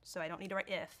 so I don't need to write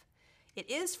if. It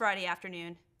is Friday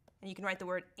afternoon, and you can write the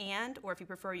word and, or if you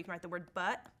prefer, you can write the word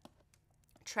but.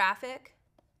 Traffic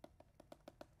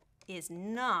is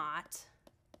not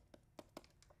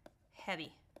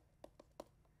heavy.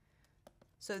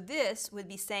 So this would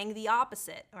be saying the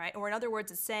opposite, right? Or in other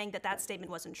words, it's saying that that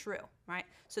statement wasn't true, right?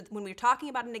 So when we're talking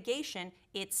about a negation,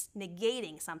 it's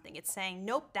negating something. It's saying,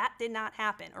 nope, that did not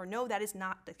happen, or no, that is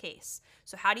not the case.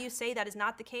 So how do you say that is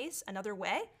not the case? Another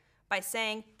way, by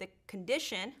saying the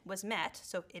condition was met,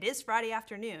 so it is Friday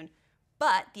afternoon,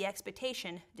 but the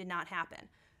expectation did not happen.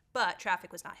 But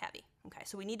traffic was not heavy. Okay,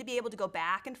 so we need to be able to go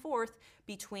back and forth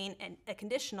between a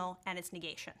conditional and its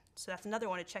negation. So that's another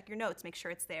one to check your notes, make sure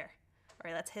it's there. All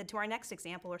right, let's head to our next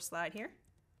example or slide here.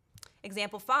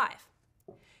 Example 5.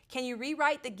 Can you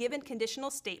rewrite the given conditional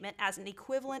statement as an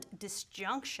equivalent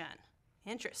disjunction?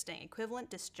 Interesting, equivalent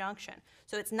disjunction.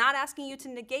 So it's not asking you to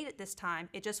negate it this time,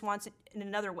 it just wants it in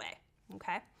another way,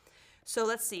 okay? So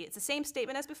let's see, it's the same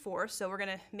statement as before, so we're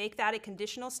gonna make that a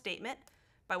conditional statement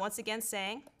by once again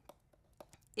saying,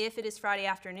 if it is Friday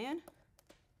afternoon,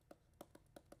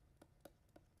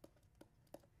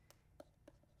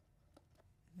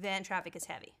 then traffic is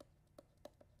heavy.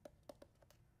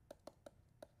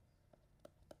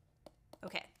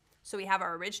 Okay, so we have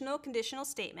our original conditional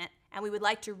statement, and we would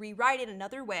like to rewrite it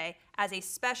another way as a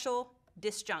special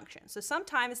disjunction. So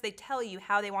sometimes they tell you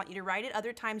how they want you to write it,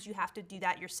 other times you have to do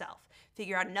that yourself.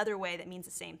 Figure out another way that means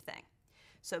the same thing.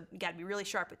 So you gotta be really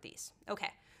sharp with these.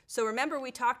 Okay, so remember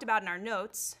we talked about in our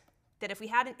notes that if we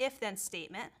had an if-then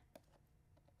statement,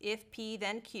 if P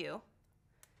then Q,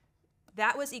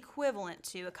 that was equivalent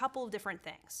to a couple of different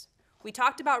things. We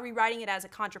talked about rewriting it as a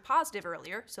contrapositive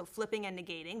earlier, so flipping and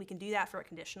negating. We can do that for a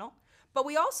conditional. But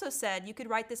we also said you could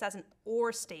write this as an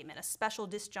or statement, a special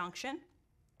disjunction,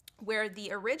 where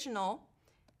the original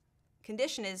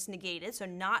condition is negated, so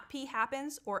not P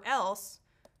happens, or else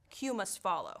Q must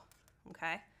follow,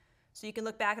 okay? So you can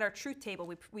look back at our truth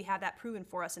table. We have that proven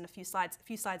for us in a few slides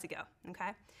ago,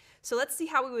 okay? So let's see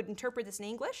how we would interpret this in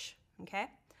English, okay?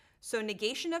 So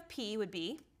negation of P would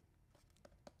be,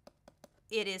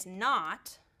 it is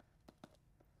not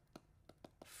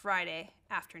Friday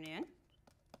afternoon.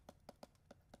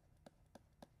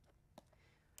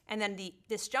 And then the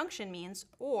disjunction means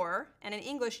or, and in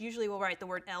English usually we'll write the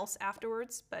word else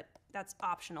afterwards, but that's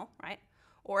optional, right?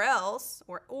 Or else,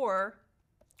 or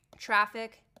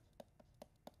traffic,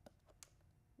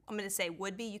 I'm going to say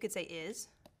would be, you could say is.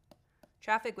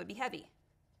 Traffic would be heavy.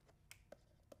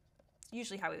 It's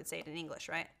usually how we would say it in English,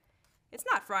 right? It's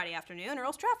not Friday afternoon, or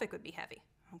else traffic would be heavy,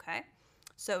 okay?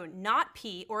 So not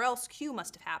P, or else Q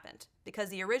must have happened, because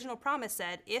the original promise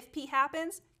said if P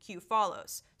happens, Q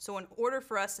follows. So in order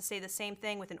for us to say the same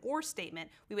thing with an or statement,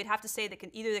 we would have to say that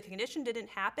either the condition didn't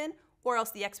happen, or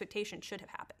else the expectation should have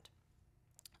happened.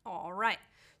 All right.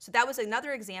 So that was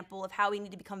another example of how we need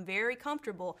to become very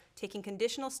comfortable taking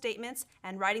conditional statements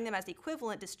and writing them as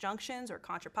equivalent disjunctions or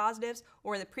contrapositives,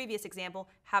 or in the previous example,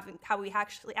 how we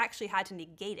actually had to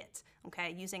negate it,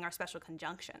 okay, using our special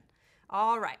conjunction.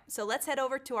 All right, so let's head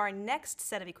over to our next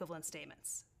set of equivalent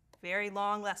statements. Very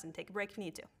long lesson, take a break if you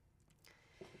need to.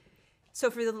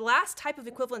 So for the last type of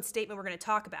equivalent statement we're going to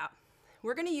talk about,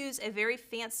 we're going to use a very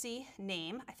fancy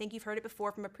name. I think you've heard it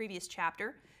before from a previous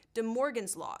chapter, De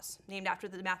Morgan's laws, named after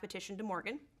the mathematician De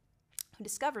Morgan, who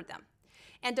discovered them.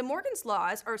 And De Morgan's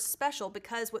laws are special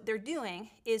because what they're doing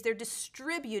is they're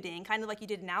distributing, kind of like you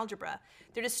did in algebra,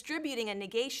 they're distributing a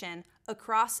negation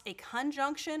across a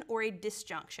conjunction or a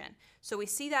disjunction. So we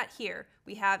see that here.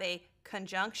 We have a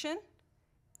conjunction,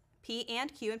 P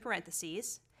and Q in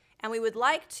parentheses, and we would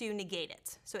like to negate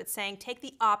it. So it's saying take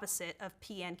the opposite of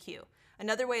P and Q.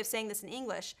 Another way of saying this in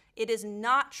English, it is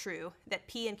not true that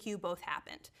P and Q both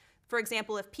happened. For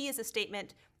example, if P is a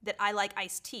statement that I like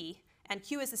iced tea, and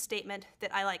Q is a statement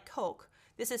that I like Coke,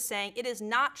 this is saying it is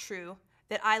not true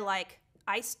that I like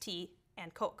iced tea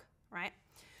and Coke, right?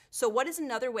 So what is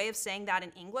another way of saying that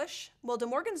in English? Well, De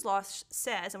Morgan's law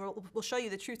says, and we'll show you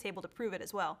the truth table to prove it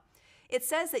as well, it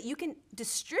says that you can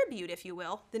distribute, if you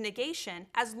will, the negation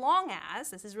as long as,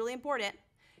 this is really important,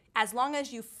 as long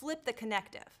as you flip the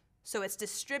connective. So it's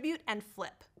distribute and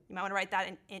flip. You might want to write that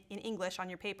in English on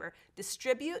your paper.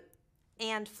 Distribute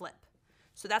and flip.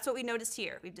 So that's what we noticed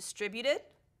here. We've distributed,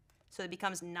 so it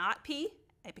becomes not P,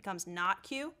 it becomes not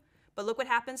Q. But look what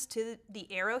happens to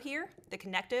the arrow here, the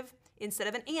connective. Instead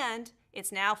of an and,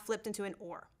 it's now flipped into an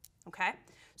or, okay?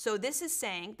 So this is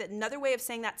saying that another way of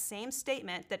saying that same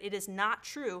statement, that it is not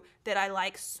true that I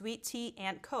like sweet tea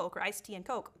and Coke, or iced tea and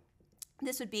Coke,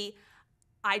 this would be,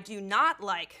 I do not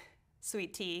like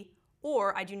sweet tea,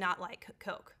 or I do not like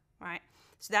Coke, right?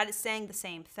 So that is saying the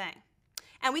same thing.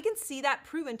 And we can see that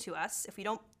proven to us if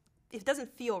it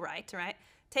doesn't feel right, right?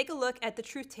 Take a look at the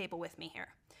truth table with me here.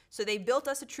 So they built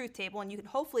us a truth table, and you can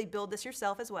hopefully build this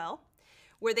yourself as well,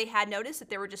 where they had noticed that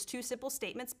there were just two simple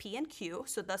statements, P and Q,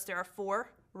 so thus there are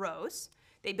 4 rows.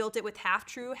 They built it with half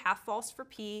true, half false for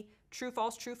P, true,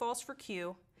 false for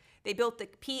Q. They built the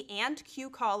P and Q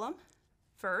column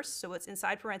first, so it's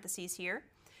inside parentheses here,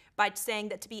 by saying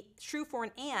that to be true for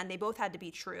an and, they both had to be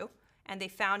true. And they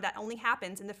found that only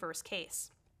happens in the first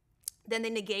case. Then they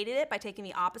negated it by taking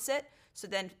the opposite, so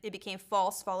then it became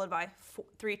false followed by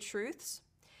 3 truths.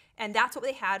 And that's what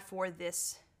they had for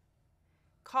this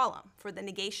column, for the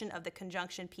negation of the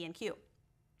conjunction P and Q.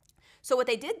 So what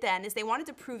they did then is they wanted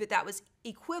to prove that that was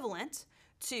equivalent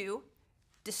to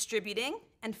distributing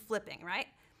and flipping, right?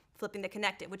 Flipping the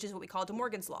connective, which is what we call De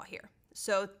Morgan's law here.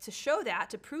 So to show that,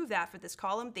 to prove that for this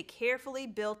column, they carefully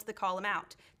built the column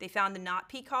out. They found the not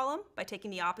P column by taking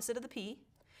the opposite of the P.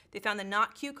 They found the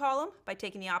not Q column by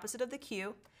taking the opposite of the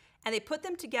Q. And they put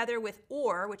them together with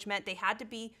or, which meant they had to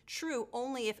be true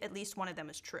only if at least one of them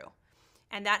is true.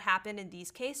 And that happened in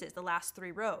these cases, the last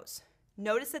 3 rows.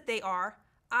 Notice that they are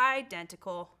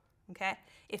identical, okay?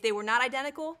 If they were not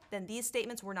identical, then these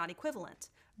statements were not equivalent.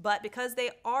 But because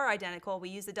they are identical, we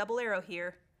use the double arrow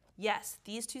here. Yes,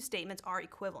 these 2 statements are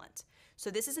equivalent. So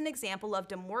this is an example of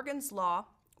De Morgan's law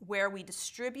where we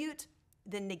distribute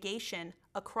the negation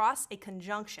across a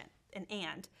conjunction, an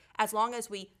and, as long as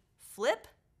we flip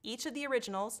each of the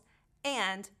originals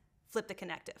and flip the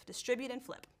connective. Distribute and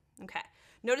flip. Okay.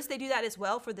 Notice they do that as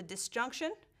well for the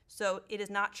disjunction. So it is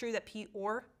not true that P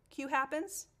or Q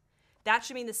happens. That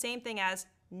should mean the same thing as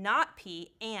not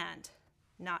P and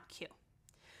not Q.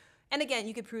 And again,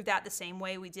 you could prove that the same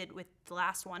way we did with the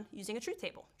last one using a truth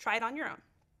table. Try it on your own.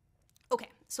 Okay,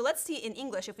 so let's see in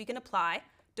English if we can apply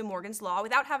De Morgan's law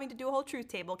without having to do a whole truth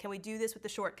table. Can we do this with the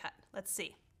shortcut? Let's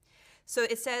see. So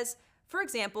it says, for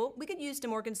example, we could use De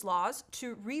Morgan's laws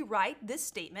to rewrite this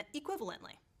statement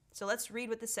equivalently. So let's read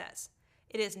what this says.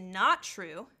 It is not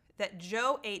true that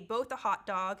Joe ate both a hot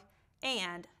dog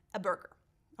and a burger.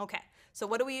 Okay, so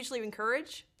what do we usually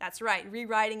encourage? That's right,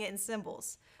 rewriting it in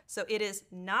symbols. So it is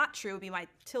not true, would be my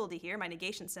tilde here, my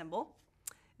negation symbol,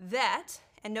 that,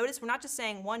 and notice we're not just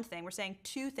saying one thing, we're saying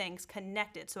 2 things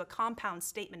connected. So a compound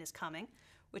statement is coming,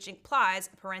 which implies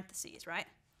parentheses, right?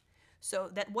 So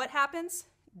that what happens?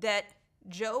 That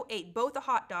Joe ate both a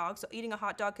hot dog, so eating a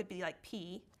hot dog could be like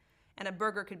P, and a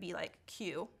burger could be like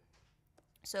Q.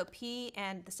 So P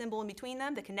and the symbol in between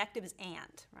them, the connective is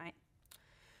and, right?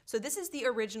 So this is the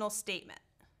original statement.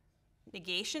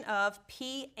 Negation of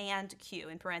P and Q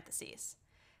in parentheses.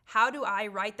 How do I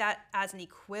write that as an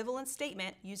equivalent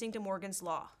statement using De Morgan's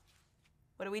law?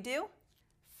 What do?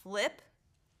 Flip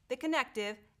the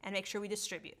connective and make sure we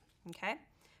distribute, okay?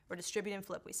 Or distribute and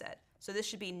flip, we said. So this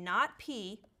should be not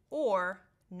P or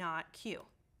not Q.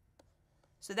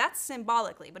 So that's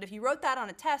symbolically, but if you wrote that on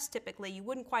a test, typically you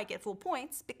wouldn't quite get full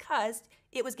points because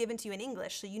it was given to you in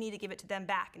English, so you need to give it to them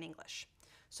back in English.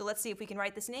 So let's see if we can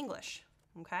write this in English,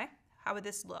 okay? How would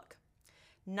this look?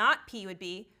 Not P would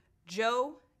be,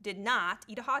 Joe did not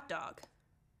eat a hot dog.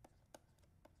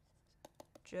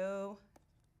 Joe,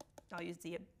 I'll use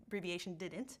the abbreviation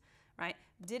didn't, right?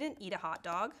 didn't eat a hot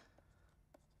dog.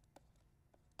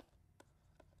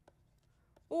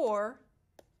 Or,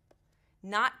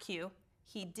 not Q,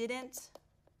 he didn't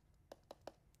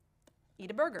eat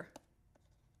a burger.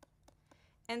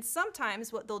 And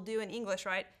sometimes what they'll do in English,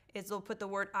 right, is they'll put the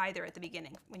word either at the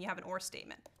beginning when you have an or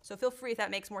statement. So feel free if that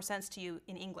makes more sense to you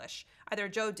in English. Either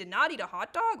Joe did not eat a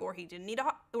hot dog, or he didn't eat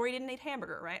a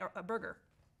hamburger, right, or a burger.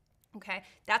 Okay,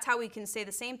 that's how we can say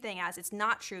the same thing as it's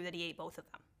not true that he ate both of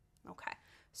them. Okay,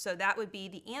 so that would be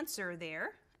the answer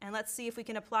there. And let's see if we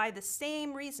can apply the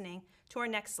same reasoning to our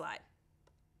next slide.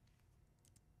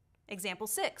 Example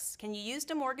 6. Can you use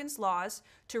De Morgan's laws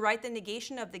to write the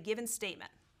negation of the given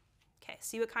statement? Okay,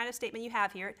 see what kind of statement you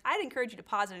have here. I'd encourage you to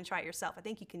pause it and try it yourself. I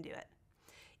think you can do it.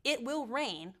 It will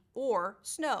rain or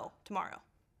snow tomorrow.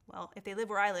 Well, if they live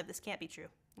where I live, this can't be true.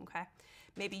 Okay,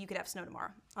 maybe you could have snow tomorrow.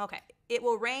 Okay, it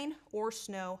will rain or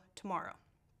snow tomorrow.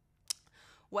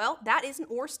 Well, that is an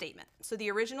or statement. So the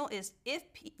original is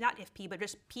if P, not if P, but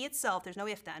just P itself. There's no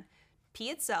if then. P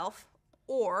itself,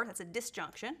 or, that's a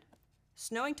disjunction.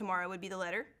 Snowing tomorrow would be the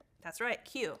letter, that's right,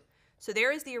 Q. So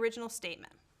there is the original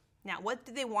statement. Now, what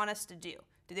do they want us to do?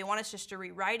 Do they want us just to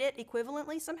rewrite it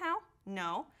equivalently somehow?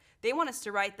 No. They want us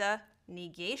to write the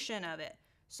negation of it.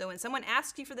 So when someone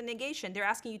asks you for the negation, they're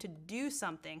asking you to do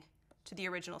something to the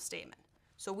original statement.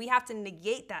 So we have to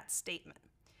negate that statement.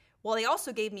 Well, they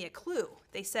also gave me a clue.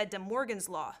 They said De Morgan's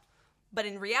law. But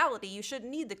in reality, you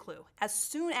shouldn't need the clue. As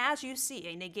soon as you see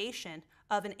a negation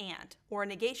of an and or a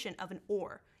negation of an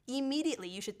or, immediately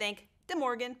you should think De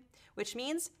Morgan, which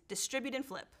means distribute and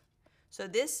flip. So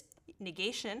this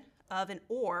negation of an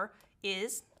or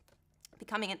is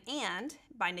becoming an and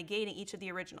by negating each of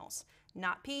the originals.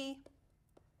 Not P,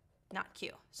 not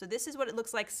Q. So this is what it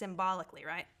looks like symbolically,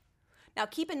 right? Now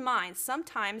keep in mind,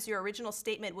 sometimes your original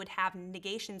statement would have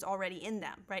negations already in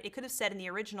them, right? It could have said in the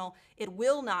original, it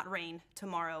will not rain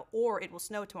tomorrow, or it will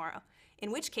snow tomorrow.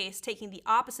 In which case, taking the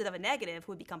opposite of a negative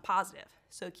would become positive.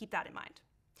 So keep that in mind.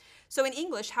 So in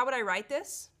English, how would I write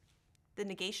this? The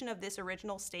negation of this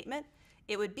original statement,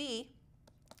 it would be,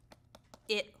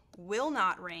 it will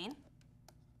not rain,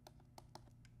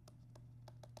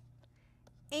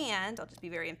 and, I'll just be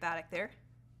very emphatic there,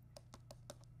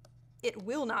 it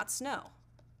will not snow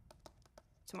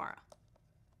tomorrow.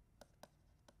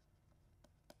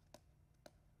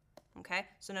 Okay,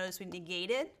 so notice we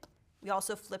negated, we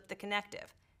also flipped the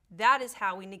connective. That is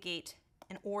how we negate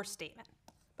an or statement,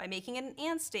 by making it an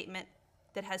and statement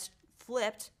that has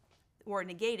flipped or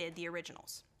negated the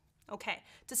originals. Okay,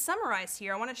 to summarize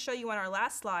here, I want to show you on our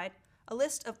last slide a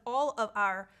list of all of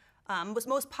our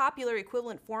most popular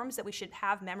equivalent forms that we should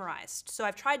have memorized. So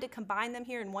I've tried to combine them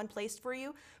here in one place for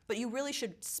you, but you really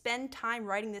should spend time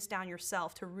writing this down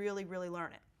yourself to really, really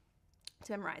learn it,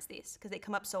 to memorize these, because they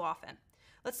come up so often.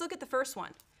 Let's look at the first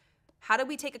one. How do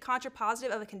we take a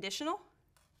contrapositive of a conditional?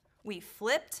 We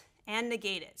flipped and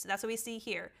negated. So that's what we see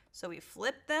here. So we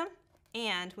flipped them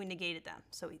and we negated them.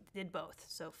 So we did both.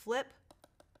 So flip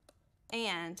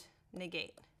and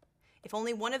negate. If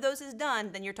only one of those is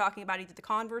done, then you're talking about either the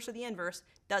converse or the inverse.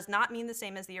 Does not mean the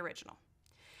same as the original.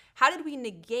 How did we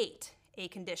negate a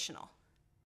conditional?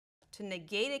 To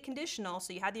negate a conditional,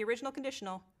 so you had the original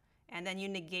conditional, and then you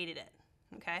negated it,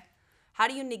 okay? How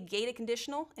do you negate a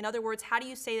conditional? In other words, how do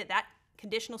you say that that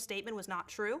conditional statement was not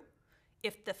true?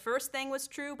 If the first thing was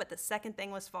true, but the second thing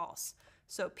was false.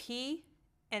 So P,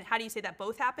 and how do you say that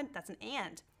both happened? That's an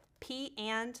and. P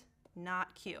and,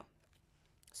 not Q.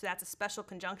 So that's a special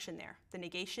conjunction there. The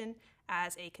negation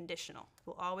as a conditional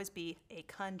will always be a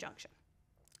conjunction.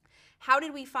 How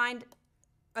did we find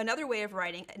another way of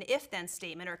writing an if-then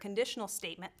statement or a conditional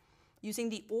statement using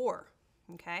the or,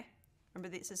 okay?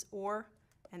 Remember this is or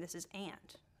and this is and.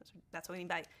 That's what we mean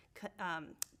by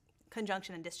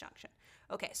conjunction and disjunction.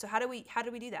 Okay, so how do we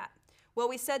do that? Well,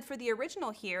 we said for the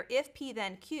original here, if P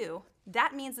then Q,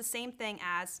 that means the same thing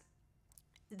as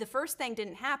the first thing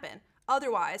didn't happen.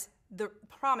 Otherwise, the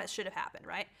promise should have happened,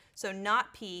 right? So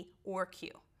not P or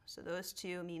Q. So those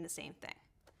two mean the same thing.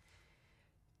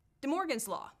 De Morgan's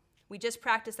law. We just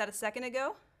practiced that a second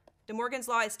ago. De Morgan's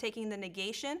law is taking the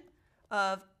negation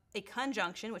of a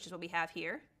conjunction, which is what we have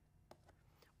here,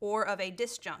 or of a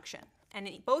disjunction. And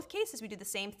in both cases, we do the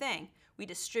same thing. We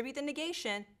distribute the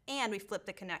negation and we flip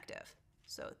the connective.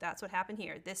 So that's what happened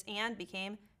here. This and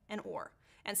became an or.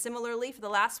 And similarly for the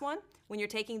last one, when you're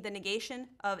taking the negation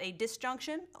of a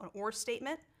disjunction, an or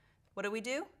statement, what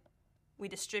do? We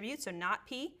distribute, so not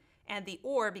P, and the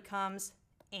or becomes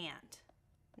and,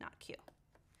 not Q.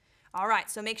 All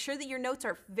right, so make sure that your notes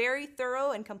are very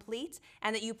thorough and complete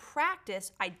and that you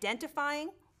practice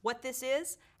identifying what this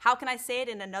is. How can I say it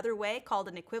in another way called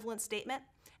an equivalent statement?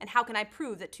 And how can I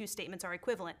prove that two statements are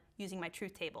equivalent using my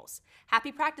truth tables?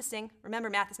 Happy practicing. Remember,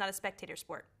 math is not a spectator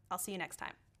sport. I'll see you next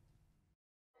time.